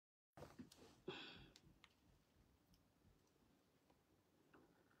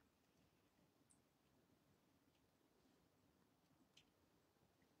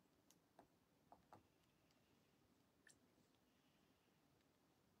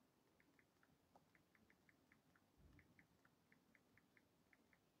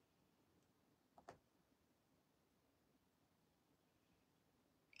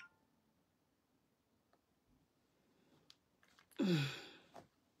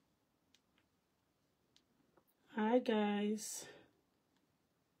Hi guys.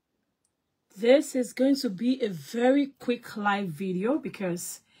 This is going to be a very quick live video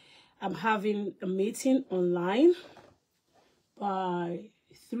because I'm having a meeting online by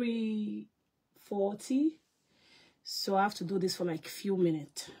 3:40. So I have to do this for like a few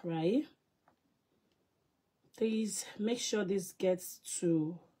minutes, right? Please make sure this gets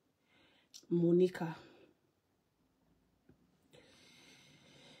to Monica.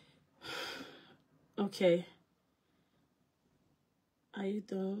 Okay. I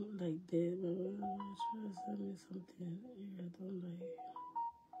don't like this. Tell me something. I don't like.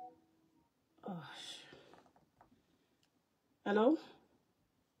 Oh. Hello?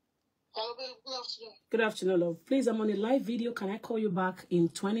 Hello, good afternoon. Good afternoon, love. Please, I'm on a live video. Can I call you back in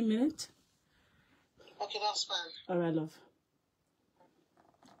 20 minutes? Okay, that's fine. All right, love.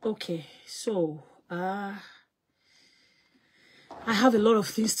 Okay, so I have a lot of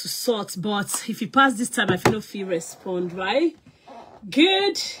things to sort, but if you pass this time, I feel respond, right?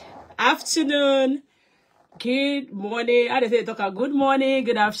 Good afternoon, good morning. I didn't talk good morning,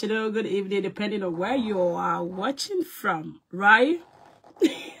 good afternoon, good evening, depending on where you are watching from, right?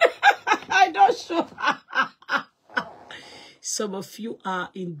 I don't show. Some of you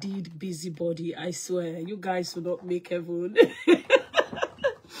are indeed busybody. I swear, you guys will not make heaven.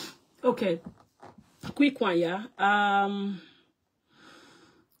 Okay, quick one, yeah.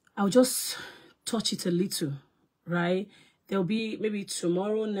 I'll just touch it a little, right? There'll be maybe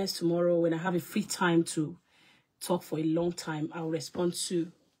tomorrow, next tomorrow, when I have a free time to talk for a long time, I'll respond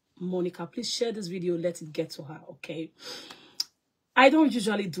to Monica. Please share this video, let it get to her, okay? I don't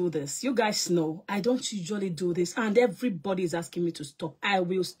usually do this. You guys know, I don't usually do this, and everybody is asking me to stop. I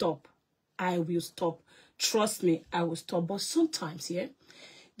will stop. I will stop. Trust me, I will stop. But sometimes, yeah,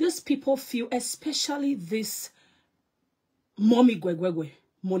 these people feel, especially this mommy Gwegwegwe,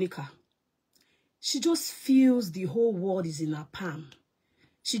 Monica. She just feels the whole world is in her palm.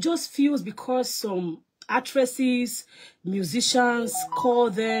 She just feels because some actresses, musicians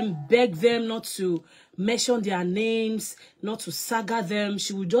call them, beg them not to mention their names, not to saga them.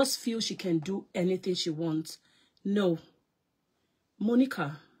 She will just feel she can do anything she wants. No.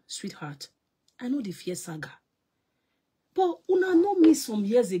 Monica, sweetheart, I know the fear saga. But una know me some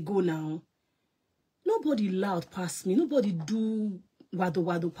years ago now. Nobody loud past me. Nobody do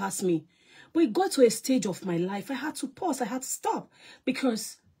wado past me. But it got to a stage of my life. I had to pause. I had to stop.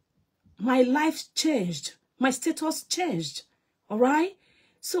 Because my life changed. My status changed. All right?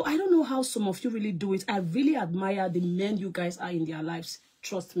 So I don't know how some of you really do it. I really admire the men you guys are in their lives.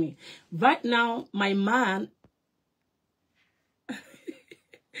 Trust me. Right now, my man...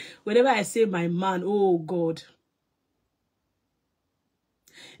 Whenever I say my man, oh God...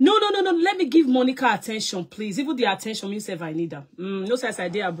 No. Let me give Monica attention, please. Even the attention means if I need her. No sense I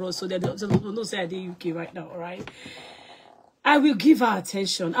did abroad, so there's no sense I did UK right now, all right? I will give her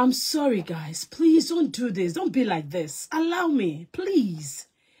attention. I'm sorry, guys. Please don't do this. Don't be like this. Allow me, please.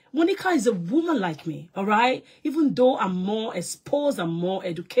 Monica is a woman like me, all right? Even though I'm more exposed, I'm more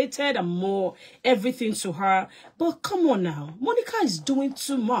educated, I'm more everything to her. But come on now. Monica is doing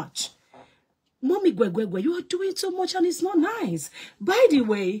too much. Mommy Gwegwegwe, you are doing too much and it's not nice. By the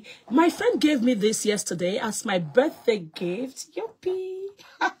way, my friend gave me this yesterday as my birthday gift. Yuppie.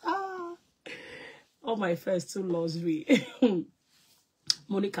 All my friends too loves me.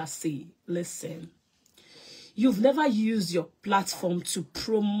 Monica C, listen. You've never used your platform to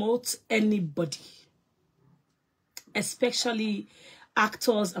promote anybody, especially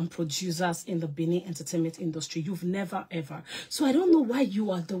actors and producers in the Benin entertainment industry. You've never ever. So I don't know why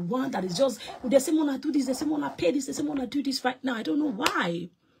you are the one that is just, they say wanna do this, they say wanna pay this, they say wanna do this right now. I don't know why.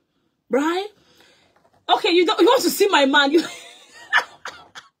 Right? Okay, you want to see my man.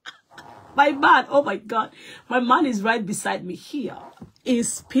 My man, oh my God. My man is right beside me here. In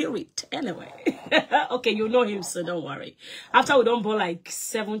spirit. Anyway. Okay, you know him, so don't worry. After we don't born like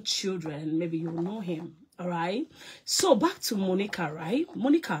 7 children, maybe you'll know him. All right. So back to Monica, right?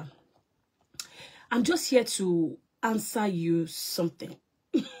 Monica, I'm just here to answer you something.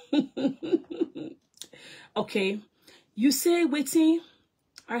 Okay. You say, waiting.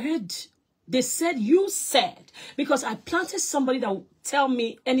 I heard they said you said, because I planted somebody that will tell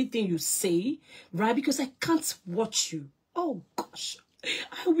me anything you say, right? Because I can't watch you. Oh gosh.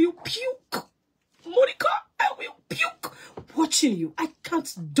 I will puke. Monica, I will puke watching you. I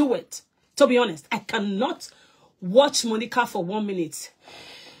can't do it. To be honest, I cannot watch Monica for 1 minute.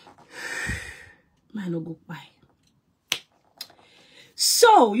 Man, no go by.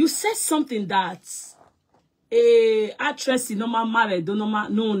 So you said something that actress in normal married,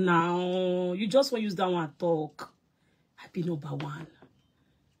 no now. You just want to use that one talk. be number one.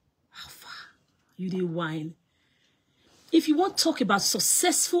 How far? You did wine. If you want to talk about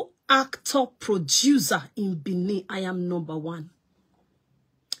successful actor, producer in Benin, I am number one.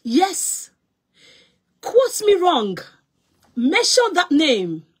 Yes. Quote me wrong. Mention that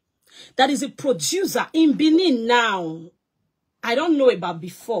name. That is a producer in Benin now. I don't know about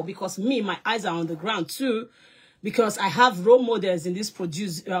before because my eyes are on the ground too. Because I have role models in this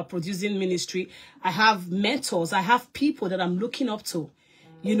producing ministry. I have mentors. I have people that I'm looking up to.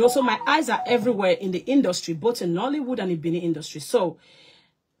 You know, so my eyes are everywhere in the industry, both in Nollywood and in Benin industry. So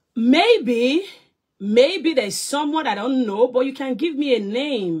maybe there's someone I don't know, but you can give me a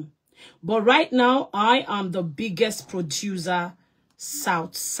name. But right now, I am the biggest producer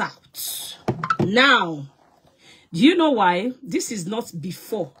South. Now, do you know why? This is not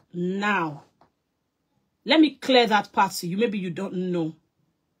before, now. Let me clear that part to you. Maybe you don't know.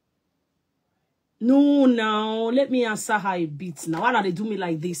 No, let me answer her a bit. Now, why do they do me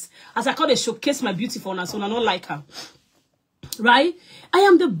like this? As I call they showcase my beautiful and so I don't like her. Right? I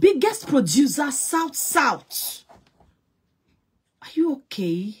am the biggest producer South. Are you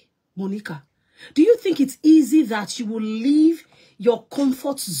okay, Monica? Do you think it's easy that you will leave your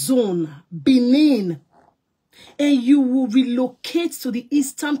comfort zone, Benin, and you will relocate to the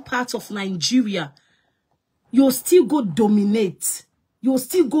eastern part of Nigeria? You'll still go dominate. You'll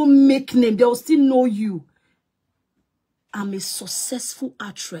still go make name. They'll still know you. I'm a successful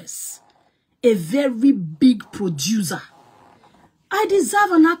actress. A very big producer. I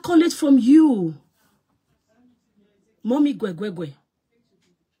deserve an accolade from you. Mommy Gwegwegwe.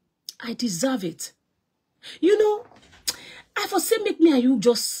 I deserve it. You know, I for say make me and you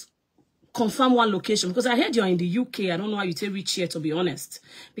just confirm one location because I heard you're in the UK. I don't know how you take reach here, to be honest.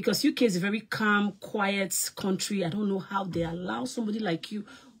 Because UK is a very calm, quiet country. I don't know how they allow somebody like you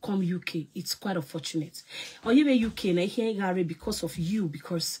come UK. It's quite unfortunate. Or you in UK and I hear Gary because of you.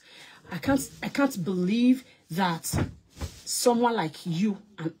 Because I can't believe that someone like you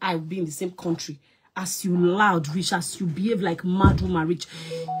and I will be in the same country. As you loud, rich, as you behave like mad woman rich.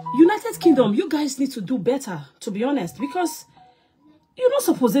 United Kingdom, you guys need to do better, to be honest. Because you're not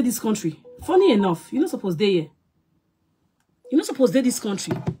supposed to this country. Funny enough, you're not supposed to here. You're not supposed to this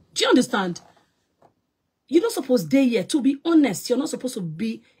country. Do you understand? You're not supposed to here. To be honest, you're not supposed to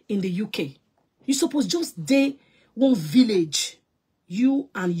be in the UK. You're supposed just day one village. You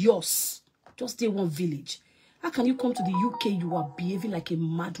and yours. Just day one village. How can you come to the UK? You are behaving like a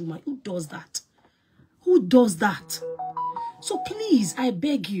mad woman. Who does that? Who does that? So please, I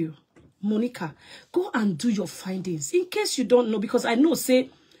beg you, Monica, go and do your findings. In case you don't know, because I know, say,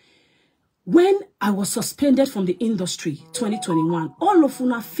 when I was suspended from the industry, 2021, all of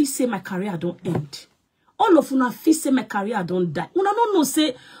una feel say my career don't end. All of una feel say my career don't die. Una don't know,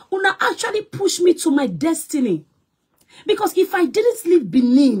 say, una actually push me to my destiny. Because if I didn't leave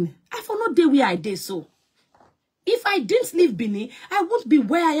Benin, I for no day where I did so. If I didn't leave Benin, I wouldn't be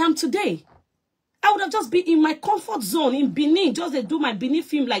where I am today. I would have just been in my comfort zone in Benin, just do my Benin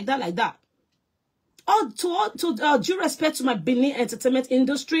film like that. All due respect to my Benin entertainment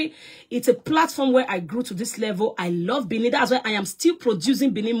industry, it's a platform where I grew to this level. I love Benin. That's why I am still producing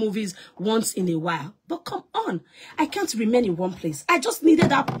Benin movies once in a while. But come on, I can't remain in one place. I just needed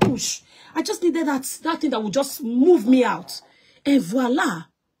that push. I just needed that thing that would just move me out. And voila.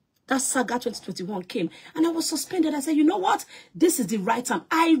 That Saga 2021 came and I was suspended. I said, you know what? This is the right time.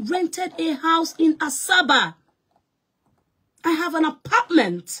 I rented a house in Asaba. I have an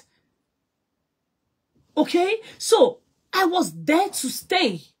apartment. Okay? So, I was there to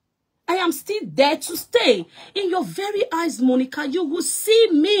stay. I am still there to stay. In your very eyes, Monica, you will see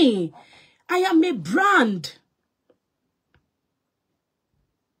me. I am a brand.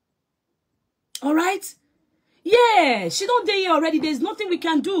 All right? Yeah, she don't dare here already. There's nothing we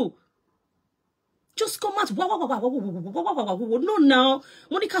can do. Just come out. No, now.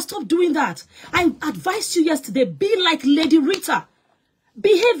 Monica, stop doing that. I advised you yesterday. Be like Lady Rita.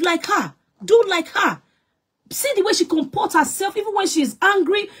 Behave like her. Do like her. See the way she comports herself, even when she is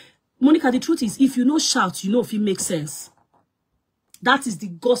angry. Monica, the truth is, if you know shout, you know if it makes sense. That is the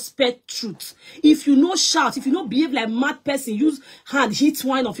gospel truth. If you know shout, if you know behave like mad person, use hand, hit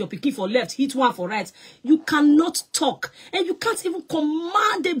one of your pikin for left, hit one for right, you cannot talk. And you can't even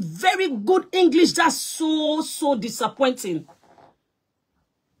command a very good English. That's so disappointing.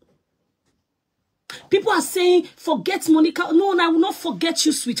 People are saying, forget Monica. No, I will not forget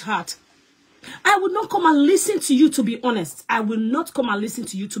you, sweetheart. I will not come and listen to you, to be honest. I will not come and listen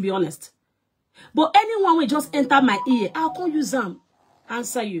to you, to be honest. But anyone will just enter my ear. I'll call you Zam.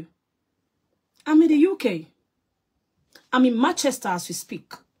 Answer you. I'm in the UK. I'm in Manchester as we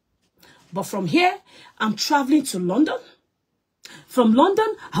speak. But from here, I'm traveling to London. From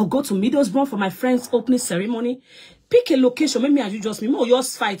London, I'll go to Middlesbrough for my friend's opening ceremony. Pick a location. Maybe you just me. More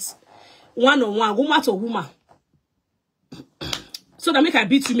yours fights. One-on-one, woman to woman. So that make I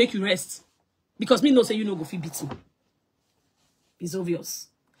beat you, make you rest. Because me no say you no go fit beat me. It's obvious.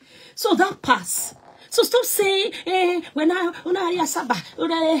 So that pass. So stop saying, when I Saga,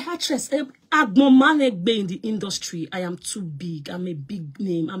 when I actress, Agmomanegbe in the industry, I am too big. I'm a big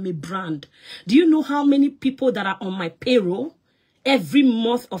name. I'm a brand. Do you know how many people that are on my payroll every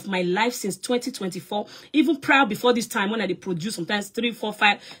month of my life since 2024, even prior before this time when I produce sometimes 3, 4,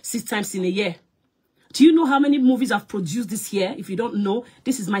 5, 6 times in a year? Do you know how many movies I've produced this year? If you don't know,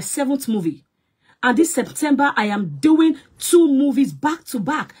 this is my 7th movie. And this September, I am doing 2 movies back to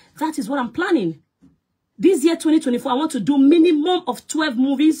back. That is what I'm planning. This year, 2024, I want to do minimum of 12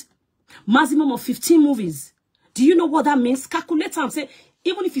 movies, maximum of 15 movies. Do you know what that means? Calculate and say,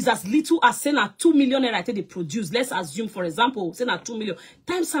 even if it's as little as saying 2 million naira they produce, let's assume, for example, saying 2 million,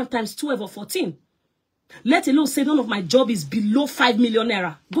 times sometimes 12 or 14. Let alone say none of my job is below 5 million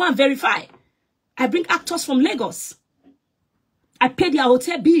naira. Go and verify. I bring actors from Lagos. I pay their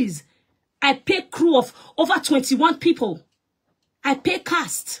hotel bills. I pay crew of over 21 people. I pay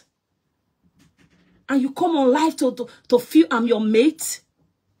cast. And you come on live to feel I'm your mate?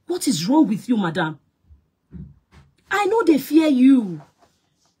 What is wrong with you, madam? I know they fear you.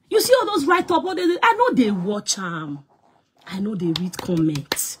 You see all those write-up, I know they watch them. I know they read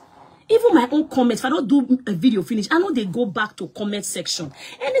comments. Even my own comments, if I don't do a video finish, I know they go back to comment section.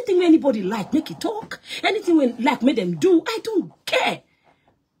 Anything anybody like, make it talk. Anything we like, make them do. I don't care.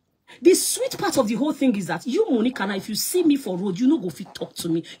 The sweet part of the whole thing is that you, Monica, now, if you see me for road, you no go fit talk to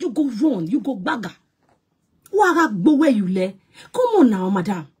me. You go run, you go bagger. Go where you lay. Come on now,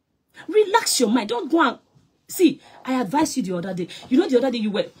 madam. Relax your mind. Don't go and... See, I advised you the other day. You know the other day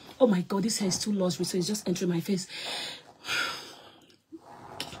you were... Oh my God, this hair is too lustrous, so it's just entering my face.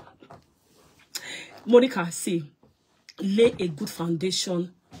 Monica, see, lay a good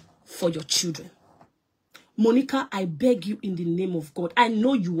foundation for your children. Monica, I beg you in the name of God. I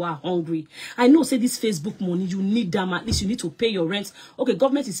know you are hungry. I know, say this Facebook money, you need them. At least you need to pay your rent. Okay,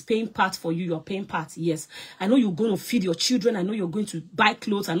 government is paying part for you. You're paying part, yes. I know you're going to feed your children. I know you're going to buy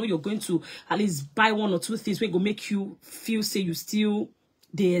clothes. I know you're going to at least buy 1 or 2 things where go make you feel, say you still,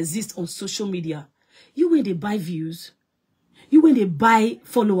 they exist on social media. You when they buy views. You when they buy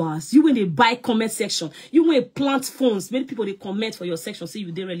followers. You when they buy comment section. You when they plant phones. Many people, they comment for your section, say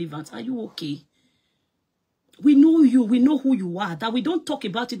you're relevant. Are you okay? We know you. We know who you are. That we don't talk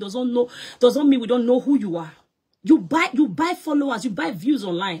about it doesn't mean we don't know who you are. You buy followers. You buy views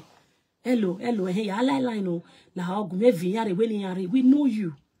online. Hello. Hey, we know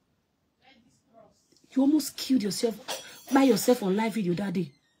you. You almost killed yourself by yourself on live video that day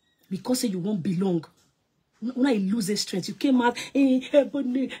because you won't belong. When you lose strength, you came out. Yeah,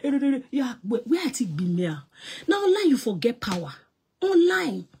 where had it been there? Now online you forget power.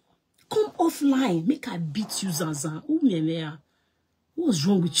 Online. Come offline. Make I beat you, Zaza. What's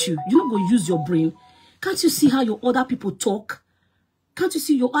wrong with you? You don't go use your brain. Can't you see how your other people talk? Can't you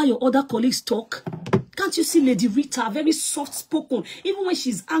see how your other colleagues talk? Can't you see Lady Rita, very soft-spoken? Even when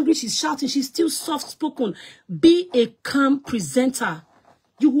she's angry, she's shouting, she's still soft-spoken. Be a calm presenter.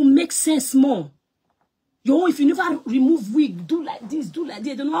 You will make sense more. Yo, if you never remove wig, do like this, do like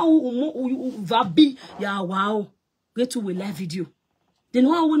that. They know how you will be. Yeah, wow. Get to a live video. They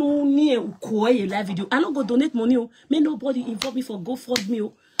know how when near a live video. I don't go donate money. May nobody involve me for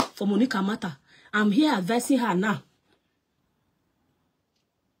GoFundMe for Monica Matter. I'm here advising her now.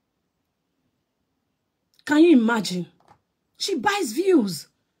 Can you imagine? She buys views.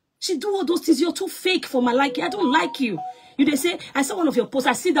 She do all those things. You're too fake for my liking. I don't like you. They say, I saw one of your posts.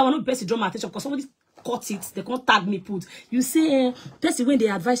 I see that one of best to draw my attention because somebody caught it. They can't tag me, put. You say, that's when they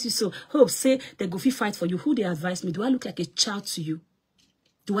advise you. So, hope say they go fight for you. Who they advise me? Do I look like a child to you?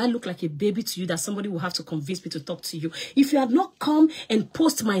 Do I look like a baby to you that somebody will have to convince me to talk to you? If you had not come and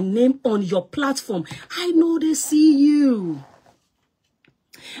post my name on your platform, I know they see you.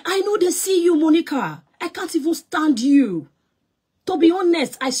 I know they see you, Monica. I can't even stand you. To be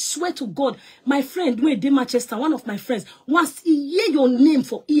honest, I swear to God, my friend, when in Manchester, one of my friends, once he hear your name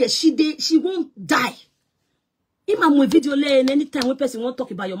for years, she won't die. Even when video and anytime when person won't talk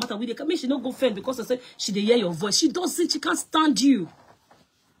about your matter with you, come she not go friend because I say she dey hear your voice. She doesn't, she can't stand you.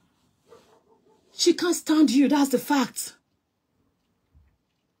 She can't stand you, that's the fact.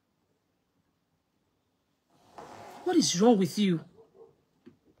 What is wrong with you?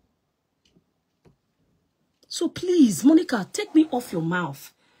 So please, Monica, take me off your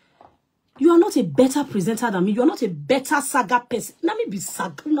mouth. You are not a better presenter than me. You are not a better Saga person. Let me be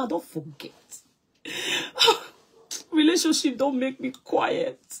Saga. No, don't forget. Relationship don't make me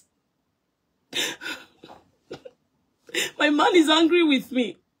quiet. My man is angry with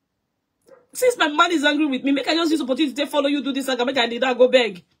me. Since my man is angry with me, make I just use opportunity to follow you, do this, and make I need that go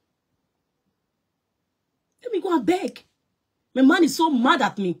beg. Let me go and beg. My man is so mad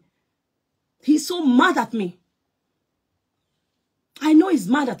at me. He's so mad at me. I know he's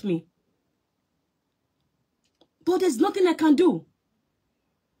mad at me. But there's nothing I can do.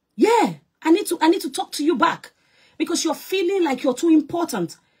 Yeah, I need to talk to you back. Because you're feeling like you're too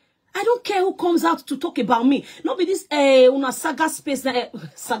important. I don't care who comes out to talk about me. Not be this una Saga space.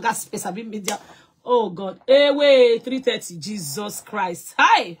 Saga space. I've been media. Oh God. Wait, 3:30. Jesus Christ.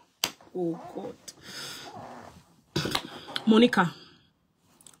 Hi. Oh God. Monica.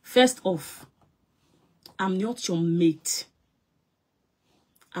 First off, I'm not your mate.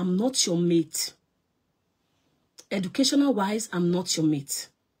 I'm not your mate. Educational wise, I'm not your mate.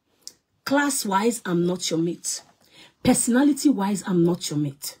 Class wise, I'm not your mate. Personality wise, I'm not your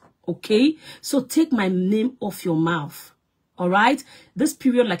mate. Okay? So take my name off your mouth. All right? This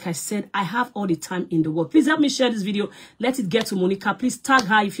period, like I said, I have all the time in the world. Please help me share this video. Let it get to Monica. Please tag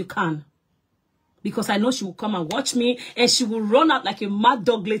her if you can. Because I know she will come and watch me and she will run out like a mad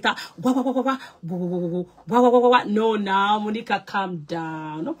dog later. No, now, Monica, calm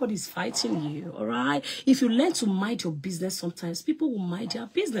down. Nobody's fighting you, all right? If you learn to mind your business, sometimes people will mind their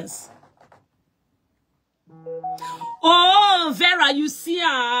business. Oh, Vera, you see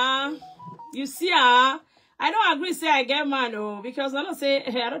her? You see her? I don't agree, say I get man, oh, because I don't say,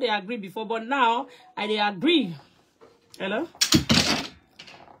 hey, I know they agree before, but now I they agree. Hello?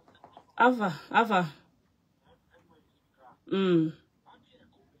 Ava.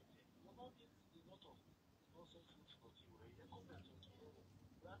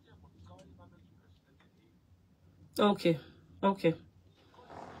 Okay.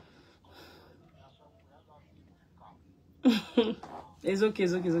 It's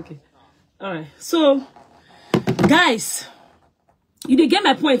okay. All right. So, guys, you did get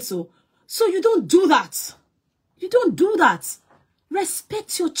my point, so you don't do that. You don't do that.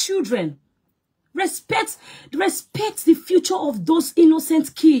 Respect your children. Respect the future of those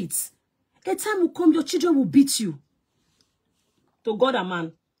innocent kids. A time will come, your children will beat you. To God and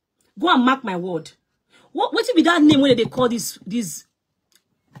man. Go and mark my word. What will be that name when they call this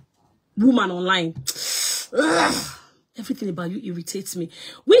woman online? Ugh. Everything about you irritates me.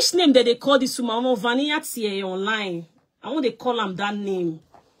 Which name did they call this woman? Vanilla online. I want to call him that name.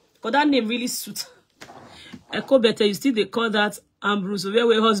 Because that name really suits. Echo better, you still they call that Ambrose,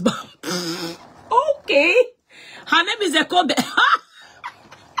 where husband. Okay. Her name is Echo Better.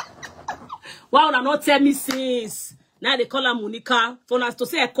 Why would I not tell me since? Now they call her Monica. For us to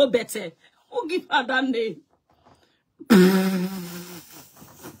say Echo Better. Who give her that name?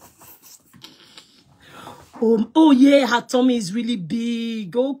 Oh yeah, her tummy is really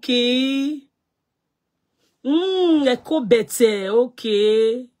big. Okay. Echo Better.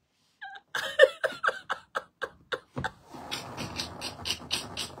 Okay.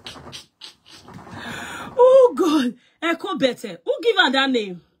 Oh God, Echo Better. Who give her that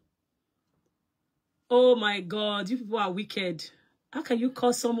name? Oh my God, you people are wicked. How can you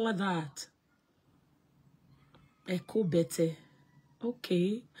call someone that? Echo Better.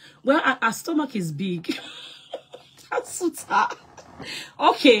 Okay. Well, her stomach is big. That suits her.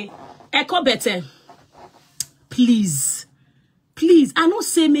 Okay. Echo Better. Please. I don't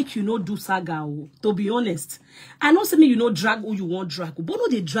say make you not do Saga. To be honest. I don't say make you not drag who you want drag. But no,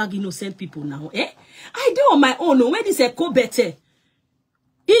 they drag innocent people now. I do on my own. When this Echo Better.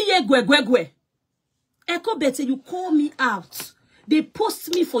 Iye gwe. Echo Better, you call me out. They post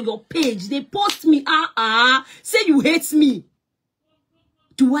me for your page. They post me. Say you hate me.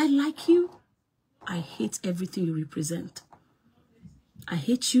 Do I like you? I hate everything you represent. I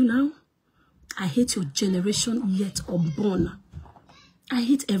hate you now. I hate your generation yet unborn. I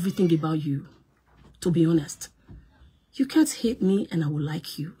hate everything about you. To be honest. You can't hate me and I will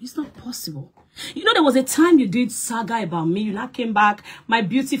like you. It's not possible. You know, there was a time you did Saga about me. You now came back. My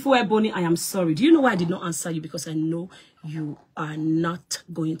beautiful Ebony, I am sorry. Do you know why I did not answer you? Because I know you are not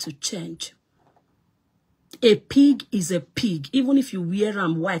going to change. A pig is a pig. Even if you wear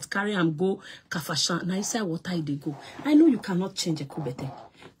them white, carry them go kafashan. Now you say what I they go. I know you cannot change a kubete.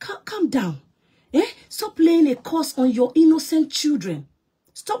 Calm down. Stop laying a curse on your innocent children.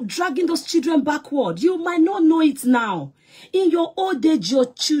 Stop dragging those children backward. You might not know it now. In your old age,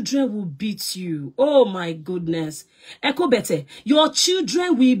 your children will beat you. Oh my goodness. Echo Better, your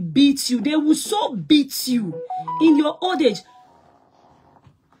children will beat you. They will so beat you. In your old age.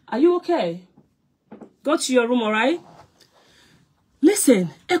 Are you okay? Go to your room, all right? Listen,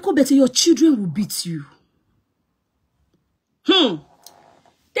 Echo Better, your children will beat you.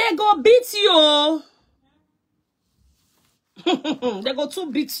 They go beat you. They go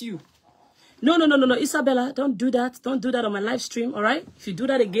to beat you. No, Isabella, don't do that. Don't do that on my live stream, all right? If you do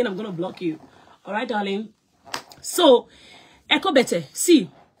that again, I'm going to block you. All right, darling? So, Echo Bete, see,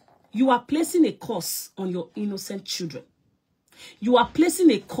 you are placing a curse on your innocent children. You are placing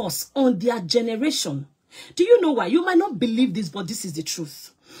a curse on their generation. Do you know why? You might not believe this, but this is the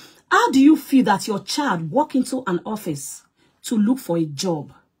truth. How do you feel that your child walk into an office to look for a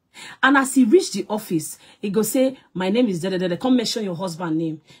job? And as he reached the office, he go say, my name is da. Come mention your husband's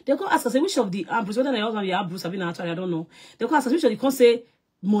name. They go ask us, which of the Ambrose, whether your husband is Ambrose, I don't know. They go ask us, which of the can't say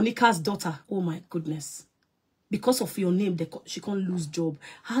Monica's daughter. Oh my goodness. Because of your name, she can't lose job.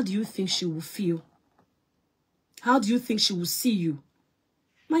 How do you think she will feel? How do you think she will see you?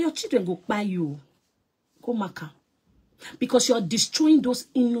 Now your children go buy you. Go maka. Because you are destroying those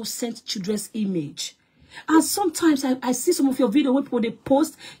innocent children's image. And sometimes I see some of your video where people they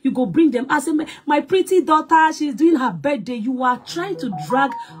post, you go bring them. I say, my pretty daughter, she's doing her birthday. You are trying to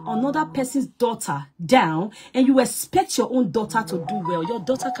drag another person's daughter down, and you expect your own daughter to do well. Your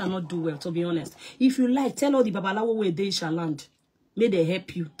daughter cannot do well, to be honest. If you like, tell all the babalawo where they shall land. May they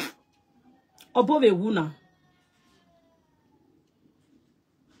help you. Above a wuna.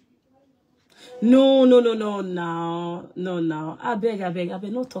 No. I beg,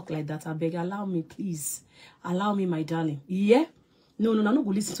 not talk like that. I beg, allow me, please. Allow me, my darling. Yeah? No, I'm not going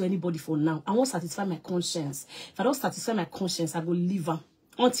to listen to anybody for now. I want to satisfy my conscience. If I don't satisfy my conscience, I go leave her.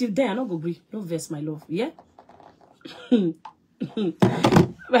 Until then, I'm not going to agree. No verse, my love. Yeah?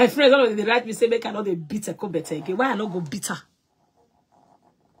 My friends, all of they write me, say, make I not be bitter, go better again. Why I not go bitter?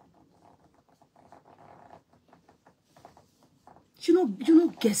 You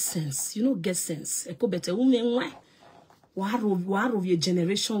don't get sense. You don't get sense. Eko better women why? War of your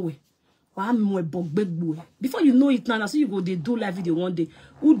generation way. Before you know it now, so you go they do live video one day.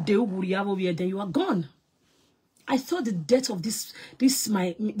 Then you are gone. I thought the death of this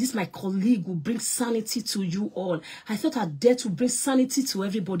my colleague will bring sanity to you all. I thought her death would bring sanity to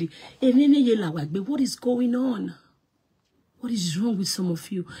everybody. But what is going on? What is wrong with some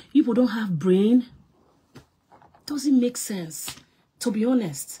of you? People don't have brain. Doesn't make sense. To be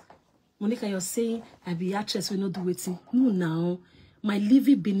honest, Monica, you're saying I be actress, we not do it. No, now. My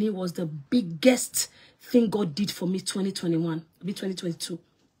living Benin was the biggest thing God did for me 2021. Be 2022.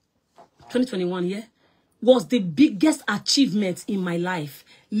 2021, yeah? Was the biggest achievement in my life.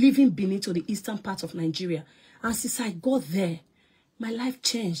 Living Benin to the eastern part of Nigeria. And since I got there, my life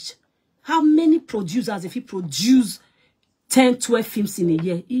changed. How many producers, if you produce 10, 12 films in a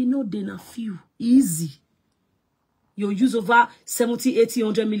year, you know, then a few. Easy. You use over 70, 80,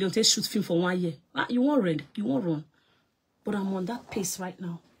 100 million to shoot film for 1 year. You won't run. You won't run. But I'm on that pace right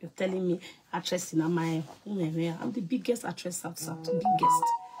now. You're telling me, actress in my I'm the biggest actress South.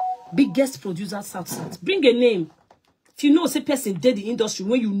 Biggest producer South. Bring a name. If you know, say person did the industry,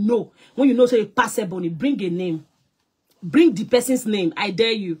 when you know, say pass Ebony, bring a name. Bring the person's name. I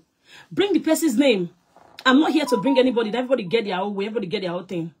dare you. Bring the person's name. I'm not here to bring anybody. Everybody get their own way. Everybody get their own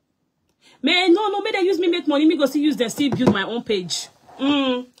thing. No, may they use me make money. Me go see use them, still build my own page.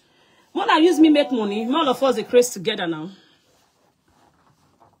 More than use me make money. All of us are crazy together now.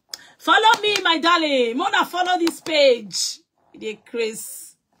 Follow me, my darling. More than follow this page. They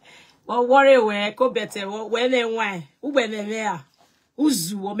crazy. Well, worry where go better. Where they why? Who when they there?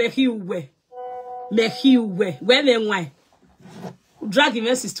 Uzu or make you where? Where they why? Drag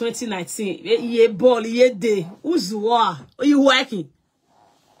event since 2019. Ye ball, ye day. Uzu are you working?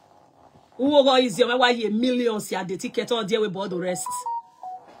 Who go easy? Why ye millions here the ticket all there with all the rest?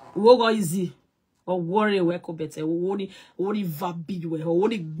 Who go easy? Or worry where go better? Only vabi we.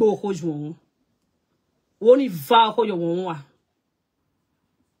 Only go ho you. Only va ho you want.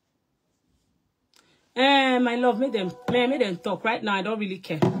 My love, make them talk right now. I don't really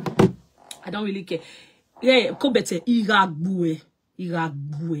care. Yeah, go better. Iragbuwe.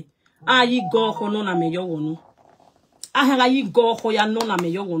 Ayi go ho no na me yo wonu. Ahanga yi go ho ya no na me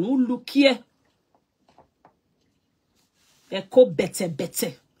yo wonu. Look here. Eko better.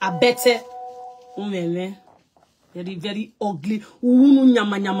 A better. Very ugly. Unu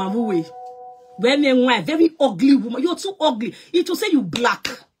nyama we. Very ugly woman. You're too ugly. It will say you black.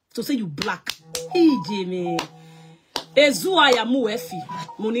 Hey, Jimmy. Ezu ayamu efi.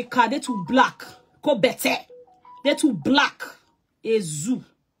 Monica, they too black. Ko better. They too black. Ezu.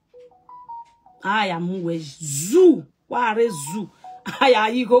 Ayamu we zu. Ware zu.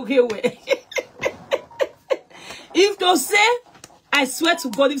 Ayayi go we. If they say, I swear to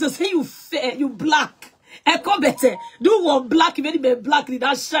God, if they say you fair, you black. Eko better. Do one black, even be black,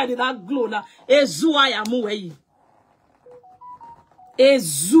 that shine, that glow. Ezu ayamu we. A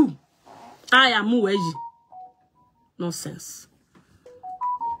zoo. I am Mueji. Nonsense.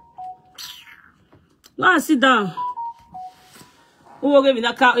 Go and sit down. Who will give me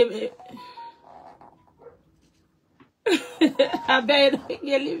that car? I bet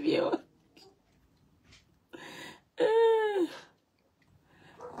you leave you.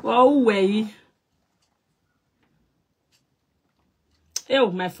 Well, way. Oh,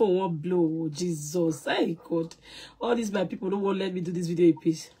 my phone won't blow. Jesus. Hey, God. All these bad people don't want to let me do this video in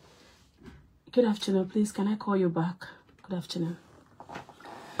peace. Good afternoon, please. Can I call you back? Good afternoon.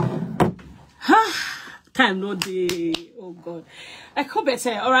 Time no day. Oh, God. I hope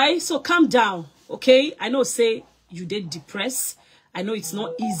better. All right? So calm down. Okay? I know, say, you did depressed. I know it's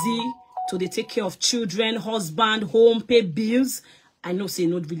not easy to take care of children, husband, home, pay bills. I know, say,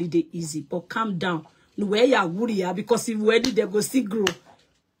 not really that easy. But calm down. No way ya worry because if when they go see grow.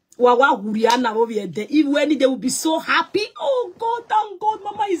 If when they will be so happy. Oh God, thank God,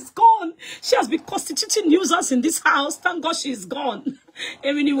 Mama is gone. She has been constituting nuisance in this house. Thank God she's gone.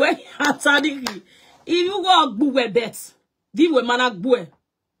 Anyway, if you go bue bet, di we mana bue.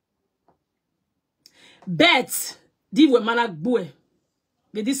 Bet, di we mana bue.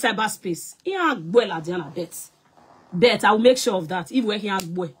 With this cyberspace. Yeah, bue la diana bet. Bet, I will make sure of that. If we here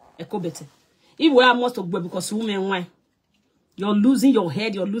bue, eko bete. If we are most of bue because women why. You're losing your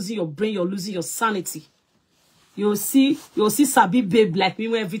head, you're losing your brain, you're losing your sanity. You'll see Sabi babe like me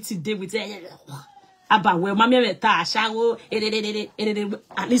when everything day with Abba, well, mommy, at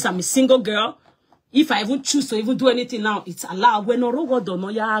least I'm a single girl. If I even choose to even do anything now, it's allowed. When no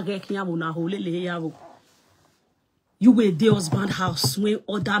you were the husband house when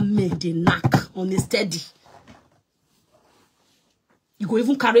other men they knock on a steady. You go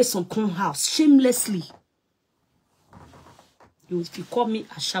even carry some corn house shamelessly. If you call me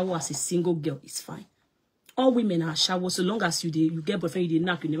a shower as a single girl, it's fine. All women are shower so long as you get boyfriend, you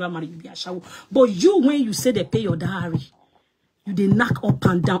knock, you never marry, you be a shower. But you, when you say they pay your dowry, you they knock up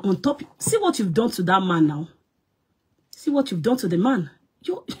and down on top. See what you've done to that man now. See what you've done to the man.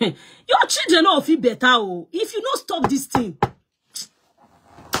 Your children all feel better. Oh. If you don't stop this thing,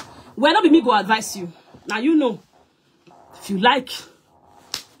 well, not be me go advise you. Now you know. If you like,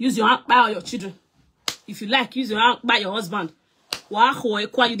 use your hand by your children. If you like, use your hand by your husband.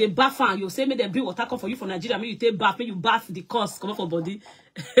 You dey bath and you say me they bring water come for you for Nigeria. Me you take bath, me you bath the cost come for body.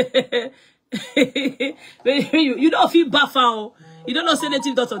 you don't feel bath out. You don't know say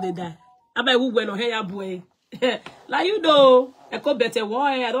native daughter they die. I bet who no hair boy. Like you know, I could better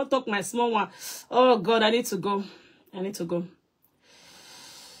why I don't talk my small one. Oh God, I need to go.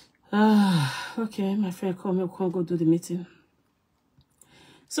 Okay, my friend call me. We can't go do the meeting.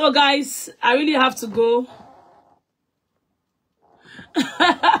 So guys, I really have to go.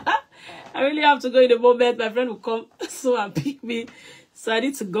 I really have to go in the moment. My friend will come so and pick me. So I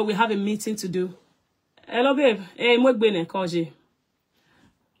need to go. We have a meeting to do. Hello, babe. Hey, Mwegbene, call you.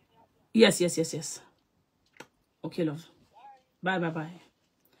 Yes. Okay, love. Bye.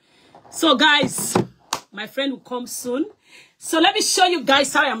 So, guys, my friend will come soon. So let me show you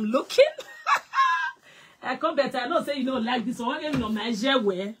guys how I'm looking. I come better. I don't say you don't like this. So what give me no measure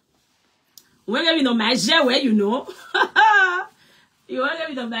where? What give me no measure where you know? You want to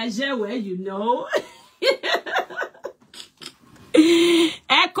be the measure where you know?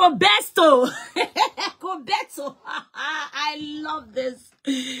 Echo Besto. I love this.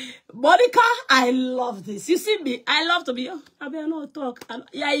 Monica, I love this. You see me? I love to be. I mean, I know talk.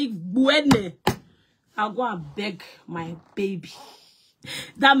 I'll go and beg my baby.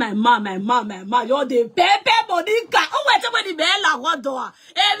 That my mom. You're the Pepe Monica. Oh, wait a minute, Bella. What do I?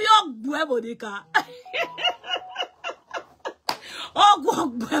 You're Monica. Oh,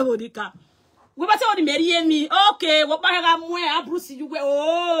 God, Monica. We better only marry me. Okay, what my Ambrose, you were.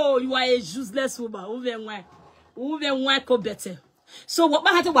 Oh, you are a useless woman. Uve ko better. So what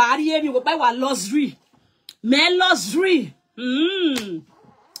my to worry me? What my luxury? Me luxury.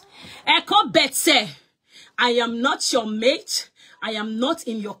 Echo better. I am not your mate. I am not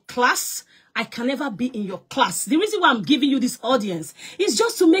in your class. I can never be in your class. The reason why I'm giving you this audience is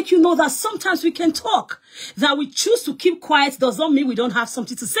just to make you know that sometimes we can talk. That we choose to keep quiet does not mean we don't have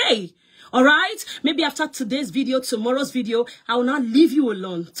something to say. All right? Maybe after today's video, tomorrow's video, I will not leave you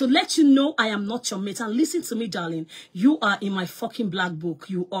alone. To let you know I am not your mate. And listen to me, darling. You are in my fucking black book.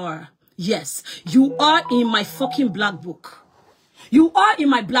 You are. Yes. You are in my fucking black book. You are in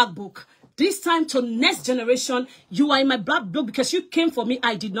my black book. This time to next generation, you are in my black book because you came for me.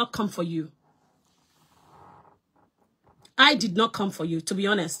 I did not come for you. I did not come for you, to be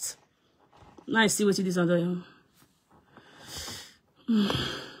honest. Now I see what it is under you.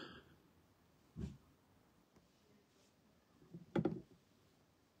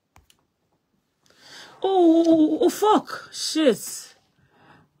 Oh, fuck. Shit.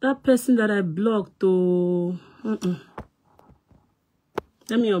 That person that I blocked, though. Let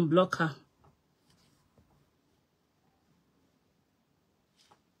me unblock her.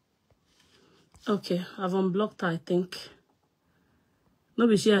 Okay, I've unblocked her, I think.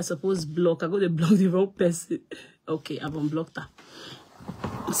 Maybe she I suppose block. I go to block the wrong person. Okay, I've unblocked her.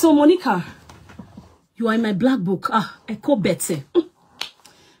 So, Monica, you are in my black book. Echo better.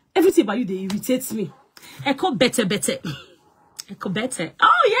 Everything about you, they irritates me. Echo better. Echo better.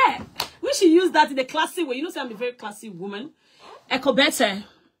 Oh, yeah. We should use that in a classy way. You know, say I'm a very classy woman. Echo better.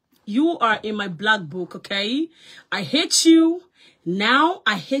 You are in my black book, okay? I hate you. Now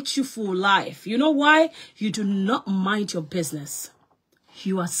I hate you for life. You know why? You do not mind your business.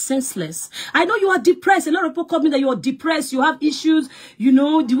 You are senseless. I know you are depressed. A lot of people call me that you are depressed. You have issues. You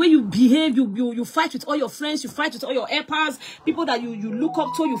know, the way you behave, you fight with all your friends. You fight with all your helpers. People that you look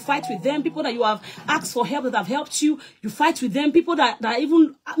up to, you fight with them. People that you have asked for help that have helped you, you fight with them. People that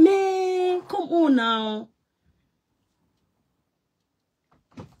even, man, come on now.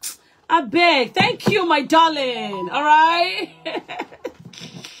 I beg. Thank you, my darling. All right.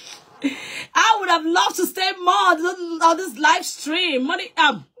 I would have loved to stay more on this live stream. Money,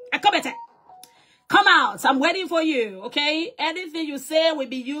 come out. I'm waiting for you. Okay. Anything you say will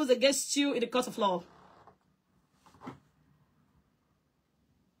be used against you in the court of law.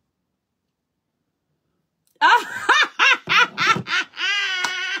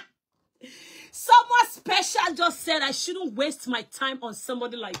 Someone special just said I shouldn't waste my time on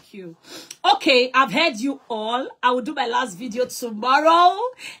somebody like you. Okay, I've heard you all. I will do my last video tomorrow.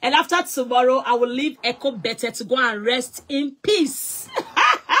 And after tomorrow, I will leave Echo Better to go and rest in peace.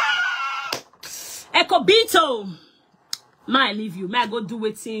 Echo Beto. May I leave you? May I go do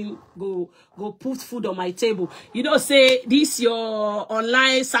waiting? Go put food on my table. You know, say this your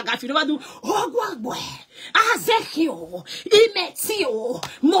online saga. If you never do, oh boy, Azekio, Imetio,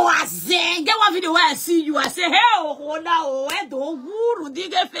 Moazen. Get one video where I see you. I say, hey, oh now, where do Guru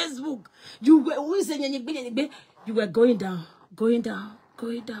dig Facebook? You were going down.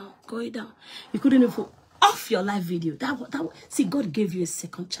 You couldn't even off your live video. See, God gave you a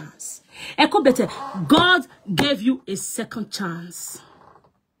second chance. Echo better. God gave you a second chance.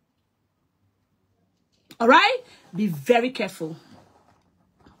 All right? Be very careful.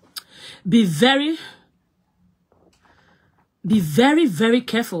 Be very, very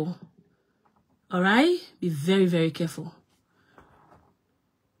careful. All right? Be very, very careful.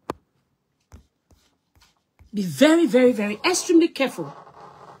 Be very, very extremely careful.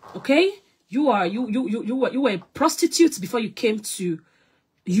 Okay? You were a prostitute before you came to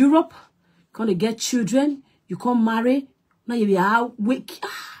Europe. You're gonna get children. You can't marry. Now you are weak.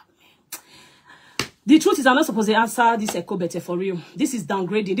 The truth is, I'm not supposed to answer this Echo Better for real. This is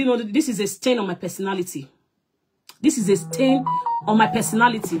downgrading. You know, this is a stain on my personality. This is a stain on my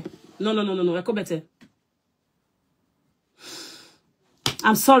personality. No, Echo Better.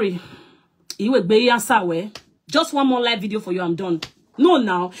 I'm sorry. You will be answer where. Just one more live video for you. I'm done. No,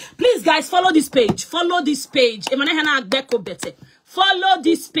 now. Please, guys, follow this page. Follow this page. Follow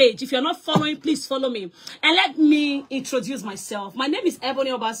this page. If you're not following, please follow me. And let me introduce myself. My name is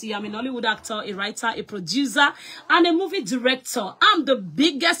Ebony Obasuyi. I'm a Hollywood actor, a writer, a producer, and a movie director. I'm the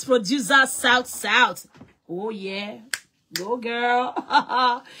biggest producer South. Oh, yeah. Go, girl.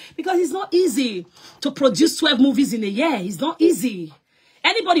 Because it's not easy to produce 12 movies in a year. It's not easy.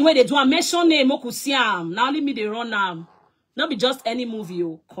 Anybody where they do a mention name, Okusiam. Now let me they run now. Not be just any movie,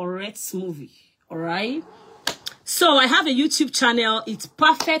 correct movie. All right. So I have a YouTube channel. It's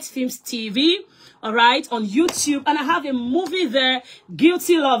Perfect Films TV. All right, on YouTube, and I have a movie there.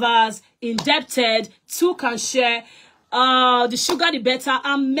 Guilty Lovers, Indebted, Two Can Share, The Sugar the Better,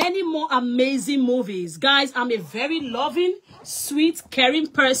 and many more amazing movies. Guys, I'm a very loving, sweet, caring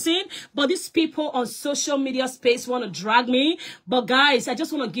person, but these people on social media space want to drag me. But guys, I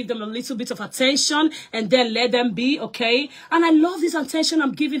just want to give them a little bit of attention and then let them be, okay? And I love this attention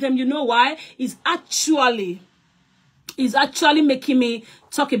I'm giving them. You know why? It's actually making me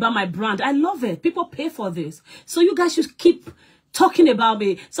talk about my brand. I love it. People pay for this. So you guys should keep talking about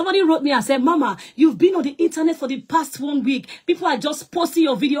me. Somebody wrote me and said, Mama, you've been on the internet for the past 1 week. People are just posting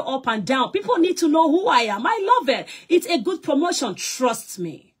your video up and down. People need to know who I am. I love it. It's a good promotion. Trust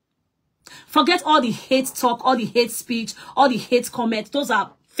me. Forget all the hate talk, all the hate speech, all the hate comments. Those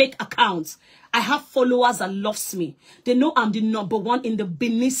are fake accounts. I have followers that loves me. They know I'm the #1 in the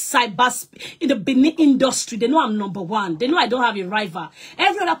Benin in the Benin industry. They know I'm #1. They know I don't have a rival.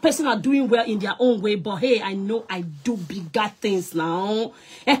 Every other person are doing well in their own way, but hey, I know I do bigger things now.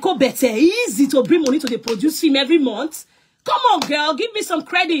 Echo Better, easy to bring money to the produce film every month. Come on, girl, give me some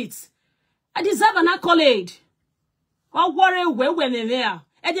credit. I deserve an accolade. Or worry where when there.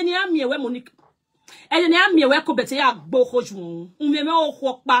 Edeni amie we Monica. Edeni amie we ko bete ya gbo hojun. Umeme o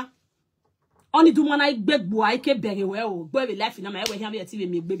hokpa. Only do one I beg boy ke beg we o. Gbo be life na my we here TV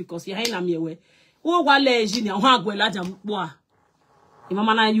me gbe because you na me we. O wa le engineer ho agbo laja mpo a. E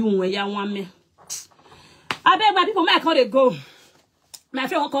mama na you we ya wan me. I beg my people, I can't go. My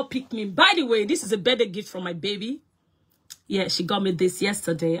friend won't come pick me. By the way, this is a birthday gift from my baby. Yeah, she got me this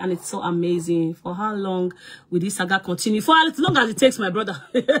yesterday, and it's so amazing. For how long will this saga continue? For as long as it takes, my brother.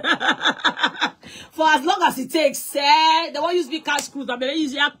 For as long as it takes, they won't use me cash cruise. I'm going to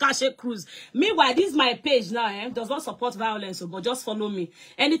use your cash cruise. Meanwhile, this is my page now. Does not support violence, but just follow me.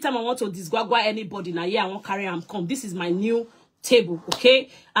 Anytime I want to disgwagwa anybody, now yeah, I won't carry and come. This is my new table, okay?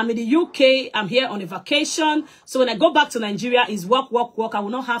 I'm in the UK. I'm here on a vacation. So when I go back to Nigeria, it's work, work, work. I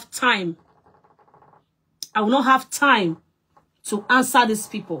will not have time. I will not have time to answer these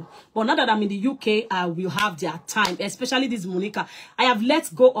people. But now that I'm in the UK, I will have their time, especially this Monica. I have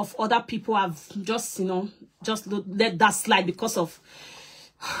let go of other people. I've just, just let that slide because of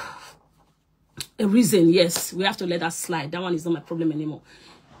a reason. Yes, we have to let that slide. That one is not my problem anymore.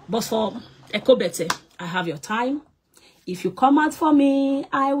 But for Ekobete, I have your time. If you come out for me,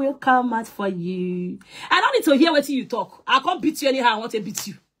 I will come out for you. I don't need to hear what you talk. I can't beat you anyhow. I want to beat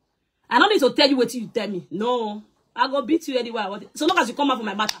you. I don't need to tell you what you tell me. No. I go beat you anywhere I want it. So long as you come out for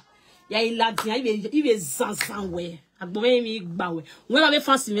my matter. Yeah, you somewhere. When I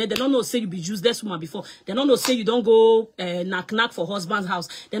fancy me, they don't know say you be useless woman before. They don't know say you don't go knock for husband's house.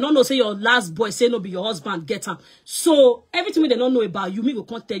 They don't know say your last boy say no be your husband get him. So everything they don't know about you, me go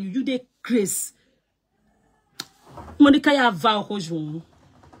can't tell you. You dey grace. Monica ya va hojun.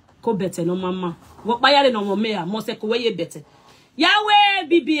 Ko better no mama. What by no mama? Must ko way better. Yahweh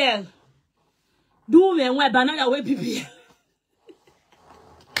BBL. Do me when banana Yahweh BBL.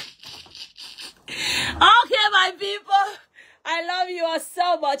 Okay, my people. I love you all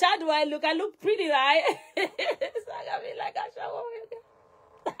so much. How do I look? I look pretty, right? Saga me like a shower.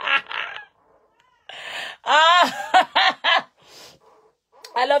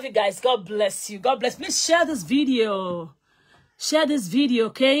 I love you guys. God bless you. God bless. Please share this video. Share this video,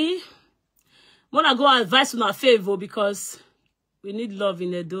 okay? I'm gonna go advise on our favor because we need love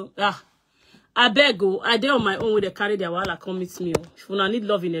in the door. I beg go. I did on my own with the carry their while I come meet me. If you need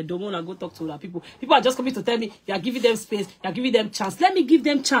love in the door, I go talk to other people. People are just coming to tell me you are giving them space, you are giving them chance. Let me give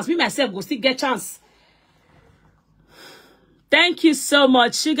them chance. Me myself go still get chance. Thank you so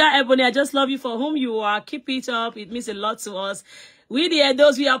much, Sugar Ebony. I just love you for whom you are. Keep it up. It means a lot to us. We the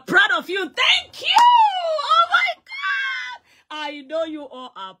those we are proud of you. Thank you. Oh my God. I know you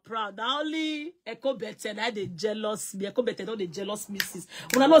all are proud. Now only Ekobete that they jealous me. Ekobete don't they jealous misses.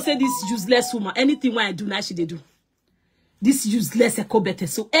 When I not say this useless woman, anything when I do, now she they do. This useless Ekobete.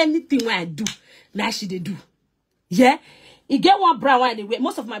 So anything when I do, now she they do. Yeah. You get one bra when they wear.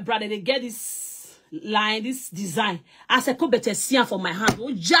 Most of my brother they get this line, this design. As Ekobete see for my hand. Oh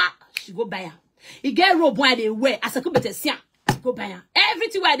ja, she go buy her. You get robe when they wear. As Ekobete see. Go buy her.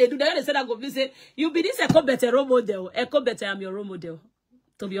 Everything why they do, they say that go visit. You be this Ekobete role model. Ekobete, I'm your role model.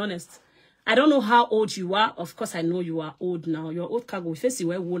 To be honest, I don't know how old you are. Of course, I know you are old now. You're old cargo. Face you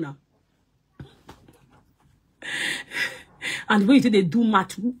wear now. And when they do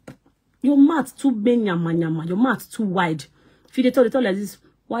math, your math too big, yama. Your math too wide. If you tell like this,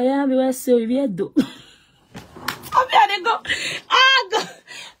 why are we so weird? Go. God.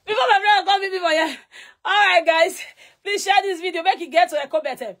 Before my brother call me before yeah. All right, guys. Please share this video. Make it get to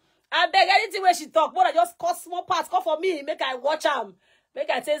Ekobete. I beg anything where she talk. But I just cut small parts. Call for me. Make I watch him.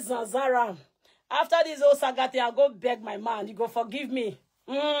 Make I say Zanzara. After this whole saga thing, I'll go beg my man. You go forgive me.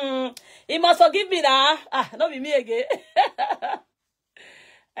 He must forgive me now. Not be me again.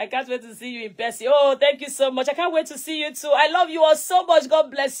 I can't wait to see you in person. Oh, thank you so much. I can't wait to see you too. I love you all so much.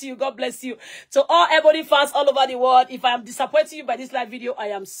 God bless you. God bless you. To all Ebony fans all over the world, if I am disappointing you by this live video, I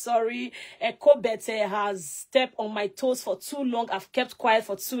am sorry. Ekobete has stepped on my toes for too long. I've kept quiet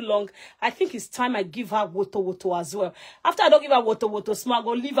for too long. I think it's time I give her Worto as well. After I don't give her Worto, smart,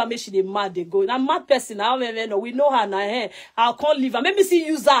 go leave her. Make she dey mad. They go. I'm a mad person. I don't know. We know her now. I can't leave her. Maybe see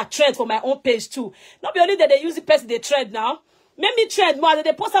use her trend for my own page too. Not be only that they use the person they trend now. Make me trend more.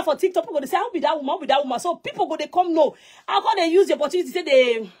 They post her for TikTok. People go, they say, I'll be that woman, I'll be that woman. So people go, they come know. How come they use the opportunity to say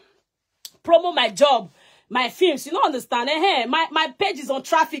they promote my job, my films? You don't understand. My page is on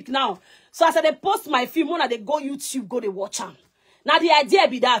traffic now. So as they post my film, when they go YouTube, go they watch them. Now the idea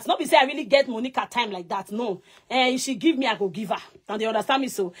be that. Not be say I really get Monica time like that. No. If she give me, I go give her. And they understand me.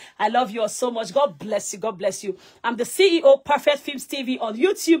 So I love you all so much. God bless you. God bless you. I'm the CEO, Perfect Films TV on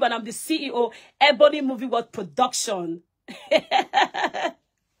YouTube. And I'm the CEO, Ebony Movie World Production. Oh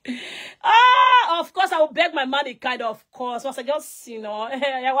course, I will beg my money, kind of course. Once I just, you know,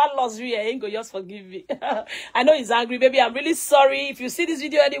 I want lost you, ain't go just forgive me. I know he's angry, baby. I'm really sorry. If you see this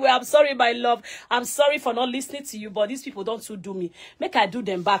video anyway, I'm sorry, my love. I'm sorry for not listening to you, but these people don't too do me. Make I do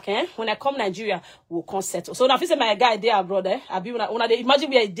them back, eh? When I come Nigeria, we'll settle. So now, if you say my guy there, brother, I be una they imagine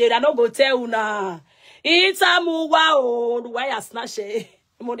where he did. I don't go tell una. It's a muwa why I snatch it.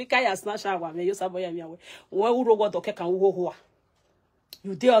 Monica ya snatch our me. You saboya me away. When we rogo doke can wo.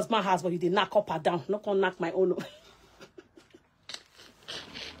 You dear husband house, but you did knock up or down. Not gonna knock my own.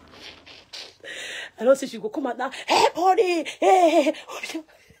 I don't say she go come out now. Hey, buddy. Hey.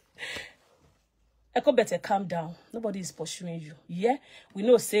 Echo better calm down. Nobody is pursuing you. Yeah, we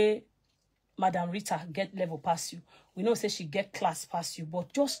know say Madam Rita get level past you. We know say she get class past you.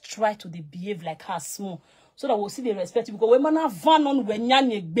 But just try to behave like her small, so that we'll see the respect you. Because when man van on when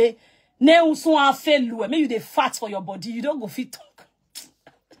nyanye be ne unso afelu, maybe you dey fat for your body. You don't go fit talk.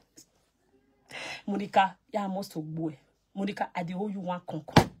 Monica, yeah, must to boy. Monica, I dey owe you one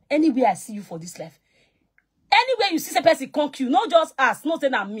conquer. Anywhere I see you for this life, anywhere you see a person conquer you, not just us, not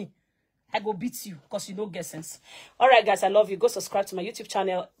saying I'm me. I go beat you because you don't get sense. All right, guys, I love you. Go subscribe to my YouTube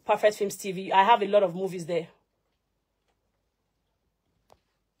channel, Perfect Films TV. I have a lot of movies there.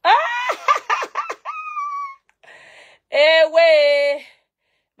 Hey, way.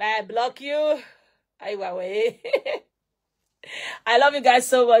 May I block you? Way. I love you guys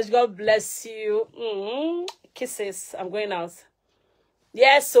so much. God bless you. Kisses. I'm going out.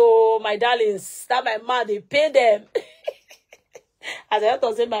 Yes, so my darlings, that my man, they pay them. As I have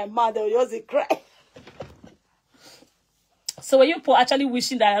to say my man, they'll just cry. So when you people actually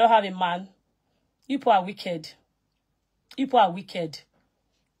wishing that I don't have a man, you people are wicked. You people are wicked.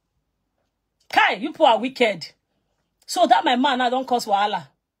 Kai, you people are wicked. So that my man, I don't cause wahala.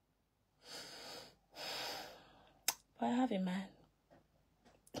 But I have a man.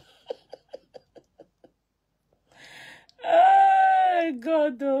 Oh,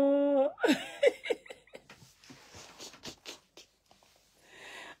 God, oh.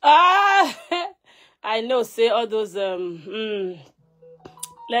 I know, say all those,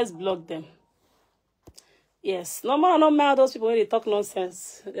 let's block them. Yes, no matter those people when they talk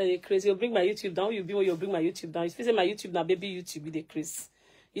nonsense, they're crazy. You'll bring my YouTube down. You'll bring my YouTube down. If you say my YouTube now, baby YouTube, they crazy.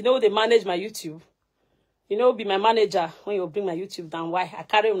 You know they manage my YouTube. You know, be my manager when you bring my YouTube down. Why? I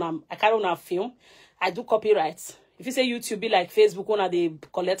carry on a film. I do copyrights. If you say YouTube be like Facebook, when they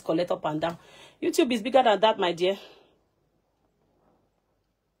collect up and down. YouTube is bigger than that, my dear.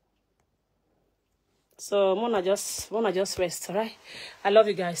 So wanna just rest, all right? I love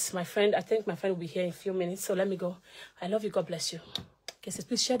you guys. My friend, I think my friend will be here in a few minutes. So let me go. I love you. God bless you. Kisses.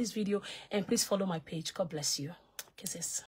 Please share this video and please follow my page. God bless you. Kisses.